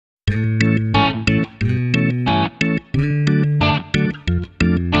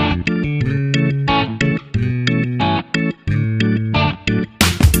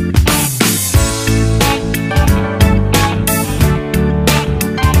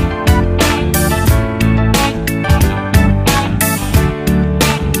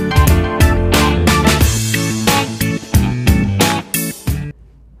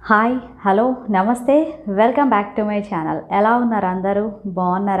Hi hello నమస్తే welcome back to my channel. ఎలా ఉన్నారు అందరూ?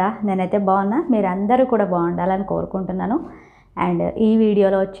 బాగున్నారా? నేనైతే బాగున్నా. మీరు అందరూ కూడా బాగుండాలని కోరుకుంటున్నాను. అండ్ ఈ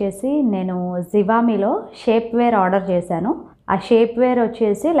వీడియోలో వచ్చేసి నేను జివామీలో షేప్ వేర్ ఆర్డర్ చేశాను. ఆ షేప్ వేర్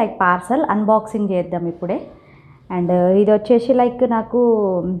వచ్చేసి లైక్ పార్సల్ అన్బాక్సింగ్ చేద్దాం ఇప్పుడే. అండ్ ఇది వచ్చేసి లైక్ నాకు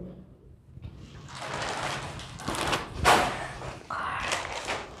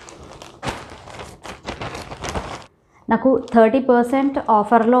నాకు 30%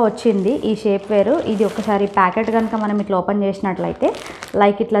 ఆఫర్లో వచ్చింది ఈ షేప్ వేర్. ఇది ఒకసారి ప్యాకెట్ కనుక మనం ఇట్లా ఓపెన్ చేసినట్లయితే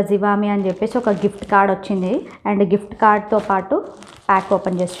లైక్ ఇట్లా జివామి అని చెప్పేసి ఒక గిఫ్ట్ కార్డ్ వచ్చింది. అండ్ గిఫ్ట్ కార్డ్తో పాటు ప్యాక్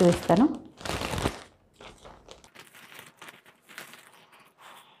ఓపెన్ చేసి చూపిస్తాను.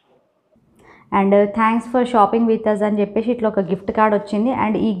 And thanks for shopping with us అని చెప్పేసి ఇట్లా ఒక గిఫ్ట్ కార్డ్ వచ్చింది.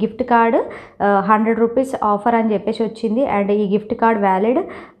 అండ్ ఈ గిఫ్ట్ కార్డ్ 100 రూపీస్ ఆఫర్ అని చెప్పేసి వచ్చింది. అండ్ ఈ gift card valid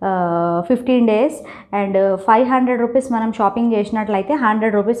 15 days. And 500 rupees మనం షాపింగ్ చేసినట్లయితే 100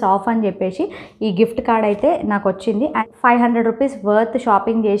 రూపీస్ ఆఫ్ అని చెప్పేసి ఈ గిఫ్ట్ కార్డ్ అయితే నాకు వచ్చింది. అండ్ 500 రూపీస్ వర్త్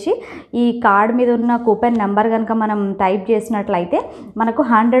షాపింగ్ చేసి ఈ కార్డ్ మీద ఉన్న కూపన్ నెంబర్ కనుక మనం టైప్ చేసినట్లయితే మనకు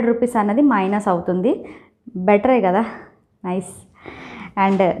 100 రూపీస్ అన్నది మైనస్ అవుతుంది. బెటరే కదా, నైస్.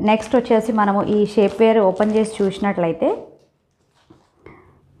 అండ్ నెక్స్ట్ వచ్చేసి మనము ఈ షేప్ వేర్ ఓపెన్ చేసి చూసినట్లయితే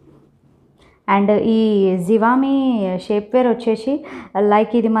అండ్ ఈ జివామీ షేప్ వేర్ వచ్చేసి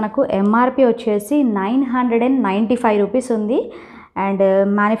లైక్ ఇది మనకు ఎంఆర్పి వచ్చేసి 995 రూపీస్ ఉంది. అండ్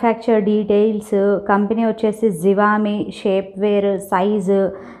మ్యానుఫ్యాక్చర్ డీటెయిల్స్, కంపెనీ వచ్చేసి జివామీ shape wear, size,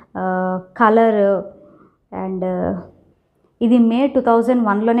 colour. And ఇది మే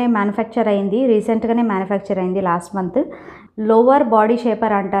 2001లోనే మ్యానుఫ్యాక్చర్ అయింది, రీసెంట్గానే మ్యానుఫ్యాక్చర్ అయింది last month. Lower body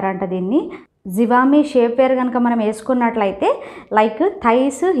shaper అంటారంట దీన్ని. జివామీ షేప్ వేర్ కనుక మనం వేసుకున్నట్లయితే like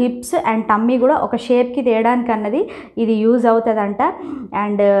thighs, hips and tummy కూడా ఒక షేప్కి తేయడానికి అన్నది ఇది యూజ్ అవుతుందంట.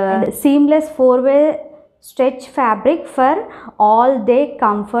 And seamless 4-way stretch fabric for all day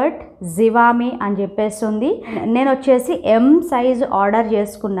comfort జివామీ అని చెప్పేస్తుంది. నేను వచ్చేసి ఎం సైజ్ ఆర్డర్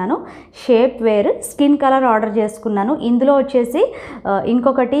చేసుకున్నాను. Shape wear skin colour order చేసుకున్నాను. ఇందులో వచ్చేసి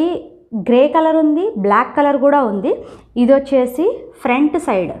ఇంకొకటి గ్రే కలర్ ఉంది, బ్లాక్ కలర్ కూడా ఉంది. ఇది వచ్చేసి ఫ్రంట్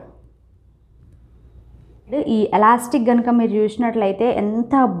సైడ్. ఈ ఎలాస్టిక్ కనుక మీరు చూసినట్లయితే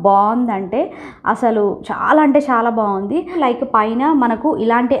ఎంత బాగుందంటే అసలు చాలా అంటే చాలా బాగుంది. లైక్ పైన మనకు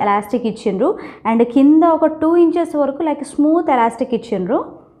ఇలాంటి ఎలాస్టిక్ ఇచ్చిండ్రు అండ్ కింద ఒక 2 inches వరకు లైక్ స్మూత్ ఎలాస్టిక్ ఇచ్చిండ్రు.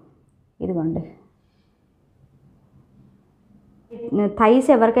 ఇదిగోండి, థైస్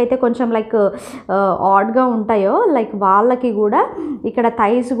ఎవరికైతే కొంచెం లైక్ ఆడ్గా ఉంటాయో లైక్ వాళ్ళకి కూడా ఇక్కడ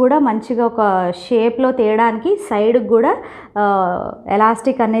థైస్ కూడా మంచిగా ఒక షేప్లో తేయడానికి సైడ్కి కూడా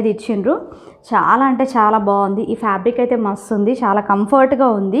ఎలాస్టిక్ అనేది ఇచ్చిండ్రు. చాలా అంటే చాలా బాగుంది. ఈ ఫ్యాబ్రిక్ అయితే మస్తు ఉంది, చాలా కంఫర్ట్గా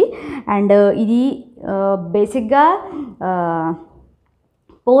ఉంది. అండ్ ఇది బేసిక్గా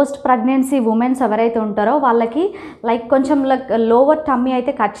పోస్ట్ ప్రెగ్నెన్సీ ఉమెన్స్ ఎవరైతే ఉంటారో వాళ్ళకి లైక్ కొంచెం లైక్ లోవర్ టమ్మీ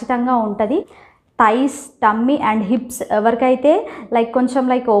అయితే ఖచ్చితంగా ఉంటుంది. థైస్, టమ్మీ అండ్ హిప్స్ ఎవరికైతే లైక్ కొంచెం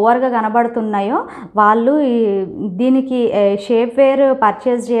లైక్ ఓవర్గా కనబడుతున్నాయో వాళ్ళు దీనికి షేప్ వేర్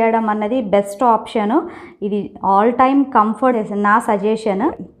పర్చేస్ చేయడం అన్నది బెస్ట్ ఆప్షను. ఇది ఆల్ టైమ్ కంఫర్ట్ నా సజెషన్.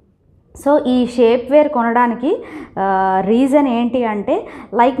 సో ఈ షేప్ వేర్ కొనడానికి రీజన్ ఏంటి అంటే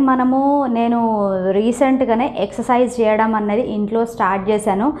లైక్ నేను రీసెంట్గానే ఎక్సర్సైజ్ చేయడం అన్నది ఇంట్లో స్టార్ట్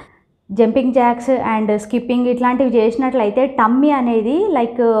చేశాను. జంపింగ్ జాక్స్ అండ్ స్కిప్పింగ్ ఇట్లాంటివి చేసినట్లయితే టమ్మీ అనేది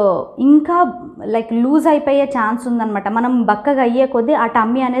లైక్ ఇంకా లైక్ లూజ్ అయిపోయే ఛాన్స్ ఉందన్నమాట. మనం బక్కగా అయ్యే కొద్దీ ఆ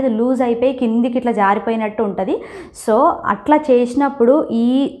టమ్మీ అనేది లూజ్ అయిపోయి కిందికి ఇట్లా జారిపోయినట్టు ఉంటుంది. సో అట్లా చేసినప్పుడు ఈ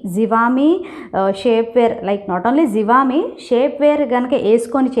జివామీ shape wear like not only జివామీ shape wear కనుక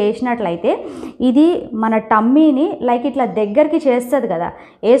వేసుకొని చేసినట్లయితే ఇది మన టమ్మీని లైక్ ఇట్లా దగ్గరికి చేస్తుంది కదా,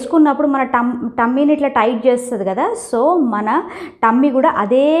 వేసుకున్నప్పుడు మన టమ్మీని ఇట్లా టైట్ చేస్తుంది కదా. సో మన టమ్మీ కూడా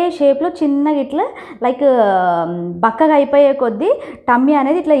అదే షేప్ చిన్నగా ఇట్లా లైక్ బక్కగా అయిపోయే కొద్దీ టమ్మీ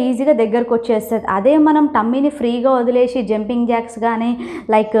అనేది ఇట్లా ఈజీగా దగ్గరకు వచ్చేస్తుంది. అదే మనం టమ్మీని ఫ్రీగా వదిలేసి జంపింగ్ జాక్స్ కానీ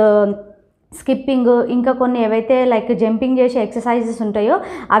లైక్ స్కిప్పింగ్ ఇంకా కొన్ని ఏవైతే లైక్ జంపింగ్ చేసే ఎక్సర్సైజెస్ ఉంటాయో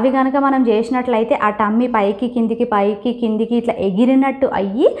అవి కనుక మనం చేసినట్లయితే ఆ టమ్మీ పైకి కిందికి ఇట్లా ఎగిరినట్టు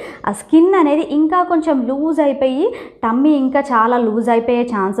అయ్యి ఆ స్కిన్ అనేది ఇంకా కొంచెం లూజ్ అయిపోయి టమ్మీ ఇంకా చాలా లూజ్ అయిపోయే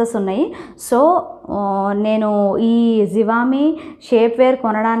ఛాన్సెస్ ఉన్నాయి. సో నేను ఈ జివామీ షేప్ వేర్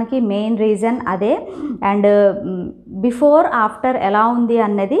కొనడానికి మెయిన్ రీజన్ అదే. అండ్ బిఫోర్ ఆఫ్టర్ ఎలా ఉంది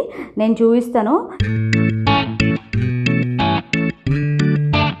అన్నది నేను చూపిస్తాను.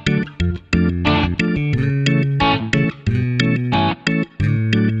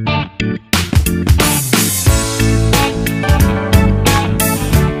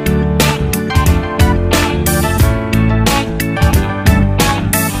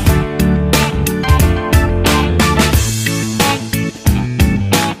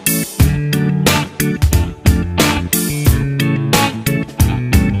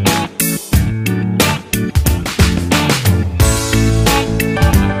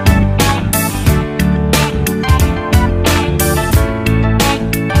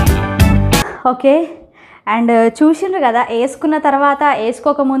 ఓకే. అండ్ చూసిండ్రు కదా వేసుకున్న తర్వాత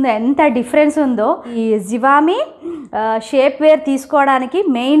వేసుకోకముందు ఎంత డిఫరెన్స్ ఉందో. ఈ జివామి షేప్ వేర్ తీసుకోవడానికి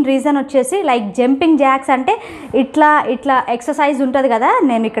మెయిన్ రీజన్ వచ్చేసి లైక్ జంపింగ్ జాక్స్ అంటే ఇట్లా ఎక్సర్సైజ్ ఉంటుంది కదా,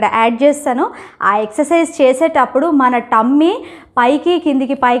 నేను ఇక్కడ యాడ్ చేస్తాను. ఆ ఎక్సర్సైజ్ చేసేటప్పుడు మన టమ్మీ పైకి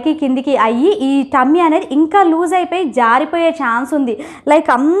కిందికి అయ్యి ఈ టమ్మీ అనేది ఇంకా లూజ్ అయిపోయి జారిపోయే ఛాన్స్ ఉంది. లైక్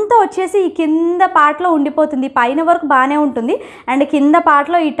అంతా వచ్చేసి ఈ కింద పార్ట్లో ఉండిపోతుంది. పైన వరకు బాగానే ఉంటుంది అండ్ కింద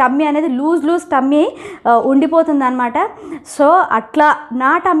పార్ట్లో ఈ టమ్మీ అనేది లూజ్ టమ్మీ ఉండిపోతుంది అనమాట. సో అట్లా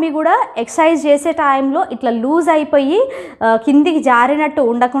నా టమ్మీ కూడా ఎక్సర్సైజ్ చేసే టైంలో ఇట్లా లూజ్ అయిపోయి కిందికి జారినట్టు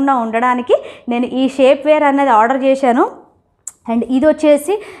ఉండకుండా ఉండడానికి నేను ఈ షేప్ వేర్ అనేది ఆర్డర్ చేశాను. అండ్ ఇది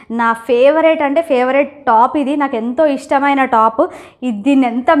వచ్చేసి నా ఫేవరెట్ టాప్. ఇది నాకు ఎంతో ఇష్టమైన టాప్. దీన్ని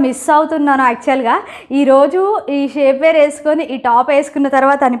ఎంత మిస్ అవుతున్నానో యాక్చువల్గా. ఈరోజు ఈ షేప్ వేర్ వేసుకొని ఈ టాప్ వేసుకున్న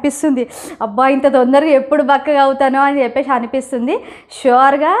తర్వాత అనిపిస్తుంది అబ్బా ఇంత తొందరగా ఎప్పుడు బక్కగా అవుతానో అని చెప్పేసి అనిపిస్తుంది.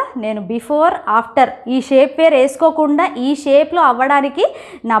 షూర్గా నేను బిఫోర్ ఆఫ్టర్ ఈ షేప్ వేర్ వేసుకోకుండా ఈ షేప్లో అవ్వడానికి,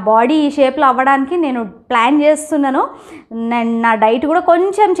 నా బాడీ ఈ షేప్లో అవ్వడానికి నేను ప్లాన్ చేస్తున్నాను. నా డైట్ కూడా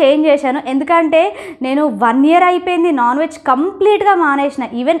కొంచెం చేంజ్ చేశాను. ఎందుకంటే నేను 1 year అయిపోయింది నాన్ వెజ్ కంప్లీట్గా మానేసిన.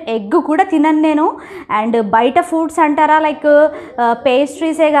 ఈవెన్ ఎగ్ కూడా తినను నేను. అండ్ బయట ఫుడ్స్ అంటారా లైక్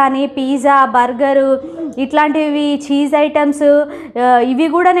పేస్ట్రీసే కానీ పిజ్జా బర్గరు ఇట్లాంటివి చీజ్ ఐటమ్స్ ఇవి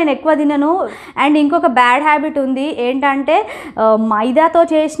కూడా నేను ఎక్కువ తినను. అండ్ ఇంకొక బ్యాడ్ హ్యాబిట్ ఉంది ఏంటంటే మైదాతో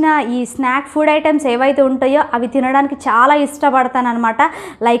చేసిన ఈ స్నాక్ ఫుడ్ ఐటమ్స్ ఏవైతే ఉంటాయో అవి తినడానికి చాలా ఇష్టపడతాను అనమాట.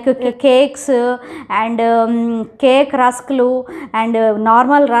 Like cakes and cake రస్క్లు and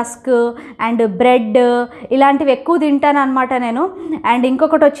normal rusk and bread ఇలాంటివి ఎక్కువ తింటాను అనమాట నేను. అండ్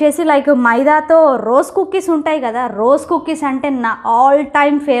ఇంకొకటి వచ్చేసి లైక్ మైదాతో రోజ్ కుకీస్ ఉంటాయి కదా, రోజ్ కుకీస్ అంటే నా ఆల్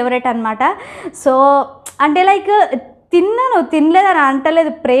టైమ్ ఫేవరెట్ అనమాట. సో అంటే లైక్ తినలేదని అంటలేదు,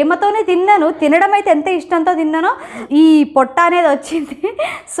 ప్రేమతోనే తిన్నాను. తినడం అయితే ఎంత ఇష్టంతో తిన్నానో ఈ పొట్ట అనేది వచ్చింది.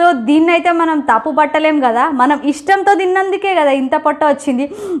 సో దీన్ని అయితే మనం తప్పు పట్టలేం కదా, మనం ఇష్టంతో తిన్నందుకే కదా ఇంత పొట్ట వచ్చింది.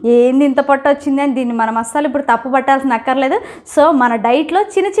 ఏంది ఇంత పొట్ట వచ్చింది అని దీన్ని మనం అస్సలు ఇప్పుడు తప్పు పట్టాల్సిన అక్కర్లేదు. సో మన డైట్లో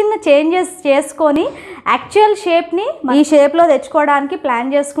చిన్న చేంజెస్ చేసుకొని యాక్చువల్ షేప్ని ఈ షేప్లో తెచ్చుకోవడానికి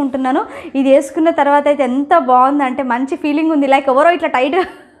ప్లాన్ చేసుకుంటున్నాను. ఇది వేసుకున్న తర్వాత అయితే ఎంత బాగుందంటే మంచి ఫీలింగ్ ఉంది. లైక్ ఎవరో ఇట్లా టైట్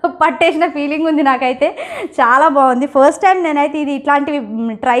పట్టేసిన ఫీలింగ్ ఉంది నాకైతే. చాలా బాగుంది. ఫస్ట్ టైం నేనైతే ఇది ఇట్లాంటివి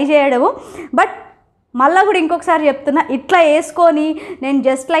ట్రై చేయడము. బట్ మళ్ళీ కూడా ఇంకొకసారి చెప్తున్నా, ఇట్లా వేసుకొని నేను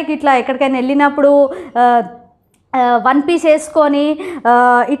జస్ట్ లైక్ ఇట్లా ఎక్కడికైనా వెళ్ళినప్పుడు 1 piece వేసుకొని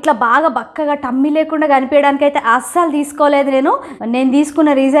ఇట్లా బాగా బక్కగా టమ్మీ లేకుండా కనిపించడానికి అయితే అస్సలు తీసుకోలేదు. నేను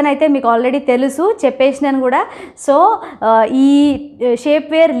తీసుకున్న రీజన్ అయితే మీకు ఆల్రెడీ తెలుసు, చెప్పేసినాను కూడా. సో ఈ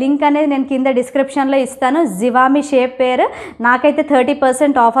షేప్ వేర్ లింక్ అనేది నేను కింద డిస్క్రిప్షన్లో ఇస్తాను. జివామి షేప్ వేర్ నాకైతే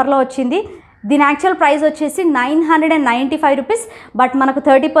 30% ఆఫర్లో వచ్చింది. దీని యాక్చువల్ ప్రైస్ వచ్చేసి 995 రూపీస్. బట్ మనకు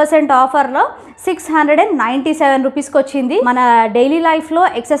 30% ఆఫర్లో 697 రూపీస్కి వచ్చింది. మన డైలీ లైఫ్లో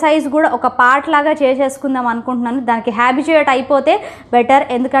ఎక్సర్సైజ్ కూడా ఒక పార్ట్ లాగా చేసేసుకుందాం అనుకుంటున్నాను. దానికి హ్యాబిచుయేట్ అయిపోతే బెటర్.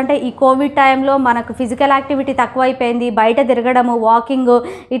 ఎందుకంటే ఈ కోవిడ్ టైంలో మనకు ఫిజికల్ యాక్టివిటీ తక్కువైపోయింది. బయట తిరగడము, వాకింగ్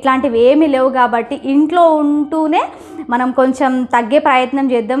ఇట్లాంటివి ఏమీ లేవు. కాబట్టి ఇంట్లో ఉంటూనే మనం కొంచెం తగ్గే ప్రయత్నం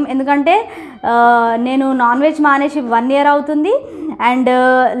చేద్దాం. ఎందుకంటే నేను నాన్ వెజ్ మానేసి 1 year అవుతుంది. అండ్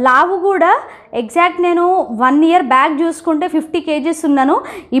లావు కూడా ఎగ్జాక్ట్ నేను 1 year బ్యాక్ చూసుకుంటే 50 kgs ఉన్నాను.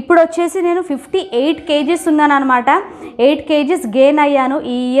 ఇప్పుడు వచ్చేసి నేను 58 kgs ఉన్నాను అనమాట. 8 kgs గెయిన్ అయ్యాను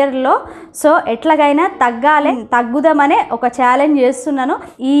ఈ ఇయర్లో. సో ఎట్లాగైనా తగ్గుదామనే ఒక ఛాలెంజ్ చేస్తున్నాను.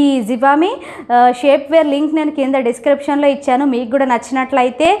 ఈ జివామి షేప్ వేర్ లింక్ నేను కింద డిస్క్రిప్షన్లో ఇచ్చాను. మీకు కూడా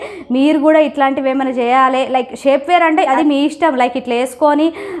నచ్చినట్లయితే మీరు కూడా ఇట్లాంటివి ఏమైనా చేయాలి. లైక్ షేప్ వేర్ అంటే అది మీ ఇష్టం. లైక్ ఇట్లా వేసుకొని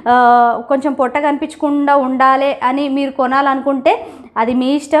కొంచెం పొట్ట కనిపించకుండా ఉండాలి అని మీరు కొనాలనుకుంటే అది మీ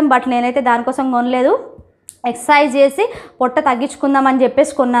ఇష్టం. బట్ నేనైతే దానికోసం కొనలేదు. ఎక్సర్సైజ్ చేసి పొట్ట తగ్గించుకుందామని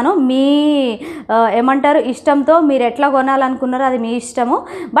చెప్పేసి కొన్నాను. మీ ఏమంటారు ఇష్టంతో మీరు ఎట్లా కొనాలనుకున్నారో అది మీ ఇష్టము.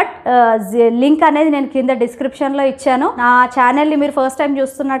 బట్ లింక్ అనేది నేను కింద డిస్క్రిప్షన్లో ఇచ్చాను. నా ఛానల్ని మీరు ఫస్ట్ టైం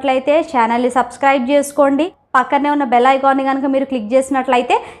చూస్తున్నట్లయితే ఛానల్ని సబ్స్క్రైబ్ చేసుకోండి. పక్కనే ఉన్న బెల్ ఐకాన్ని కనుక మీరు క్లిక్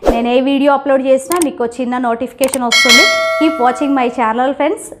చేసినట్లయితే నేను ఏ వీడియో అప్లోడ్ చేసినా మీకు చిన్న నోటిఫికేషన్ వస్తుంది. Keep watching my channel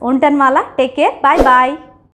friends. ఉంటాను మళ్ళా. Take care. Bye bye.